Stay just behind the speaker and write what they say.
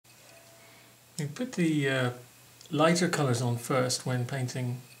You put the lighter colours on first when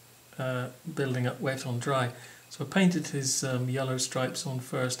painting, building up wet on dry. So I painted his yellow stripes on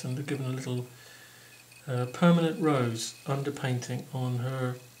first and given a little permanent rose underpainting on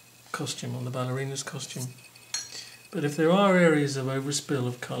her costume, on the ballerina's costume. But if there are areas of overspill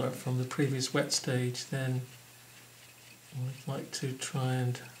of colour from the previous wet stage, then I'd like to try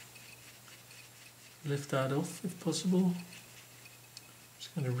and lift that off if possible.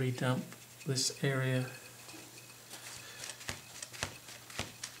 Just going to redamp this area.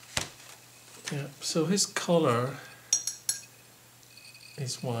 Yeah, so his collar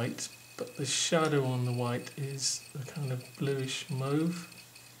is white, but the shadow on the white is a kind of bluish mauve.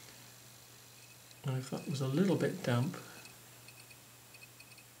 And if that was a little bit damp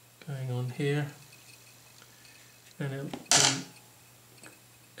going on here, then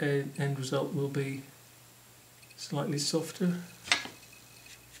the end result will be slightly softer.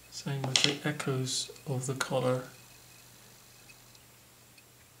 Same with the echoes of the collar.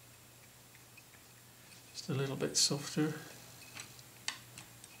 Just a little bit softer.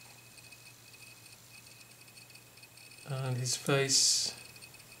 And his face,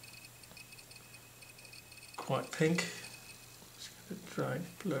 quite pink. Just going to try and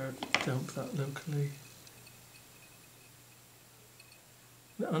blur, dump that locally.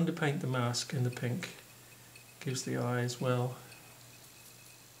 Underpaint the mask in the pink, gives the eye as well.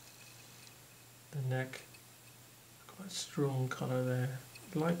 The neck, quite strong colour there.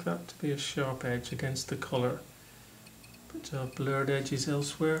 I'd like that to be a sharp edge against the colour, but blurred edges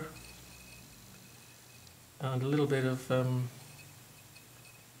elsewhere. And a little bit of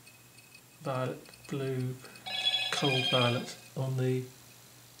violet, blue, cold violet on the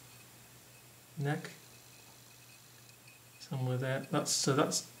neck, somewhere there.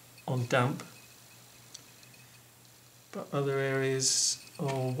 That's on damp, but other areas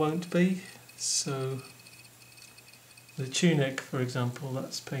won't be. So the tunic, for example,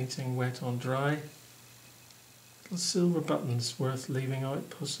 that's painting wet on dry. Little silver buttons worth leaving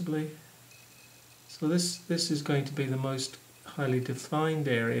out possibly. So this is going to be the most highly defined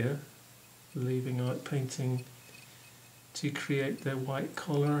area, leaving out painting to create the white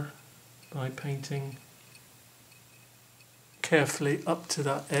collar by painting carefully up to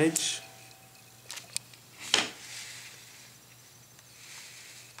that edge.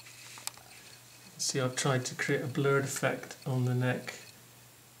 See, I've tried to create a blurred effect on the neck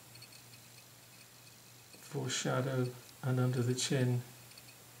for shadow and under the chin.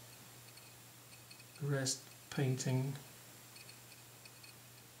 The rest painting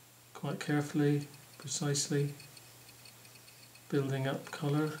quite carefully, precisely, building up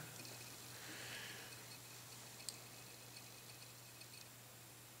colour.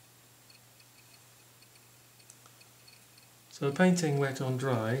 So painting wet on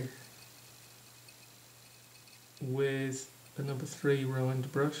dry with a number 3 Rowan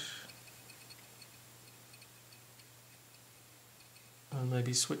brush, and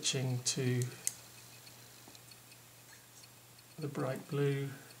maybe switching to the bright blue.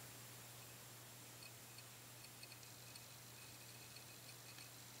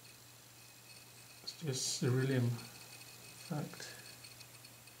 It's just cerulean, in fact.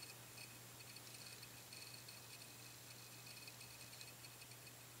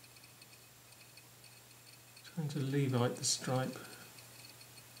 Trying to leave out the stripe.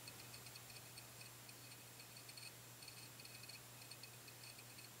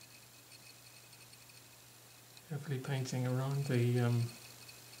 Carefully painting around the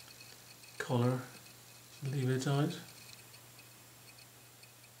collar to leave it out.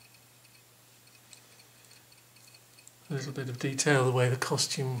 A little bit of detail, the way the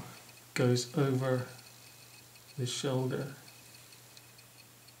costume goes over the shoulder.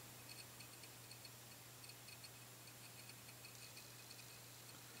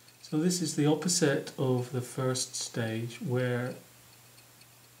 So this is the opposite of the first stage, where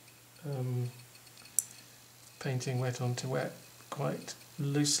painting wet onto wet quite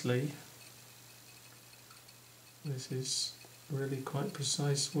loosely. This is really quite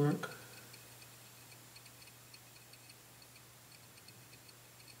precise work.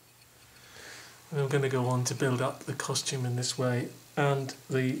 And I'm going to go on to build up the costume in this way, and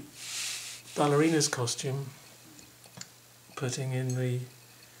the ballerina's costume, putting in the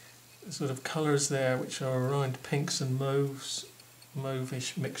sort of colours there which are around pinks and mauves,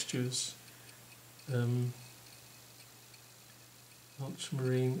 mauvish mixtures,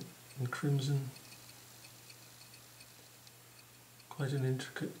 ultramarine and crimson. Quite an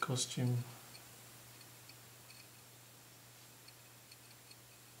intricate costume.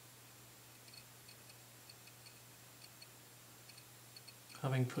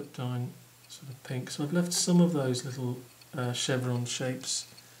 Having put down sort of pink. So I've left some of those little chevron shapes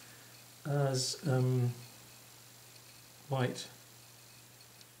as white.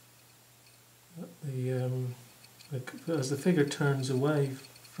 As the figure turns away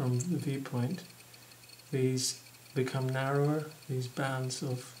from the viewpoint, these become narrower, these bands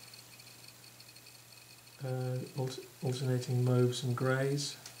of alternating mauves and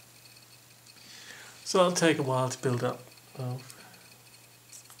greys. So that'll take a while to build up. I'll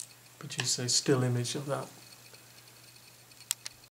produce a still image of that.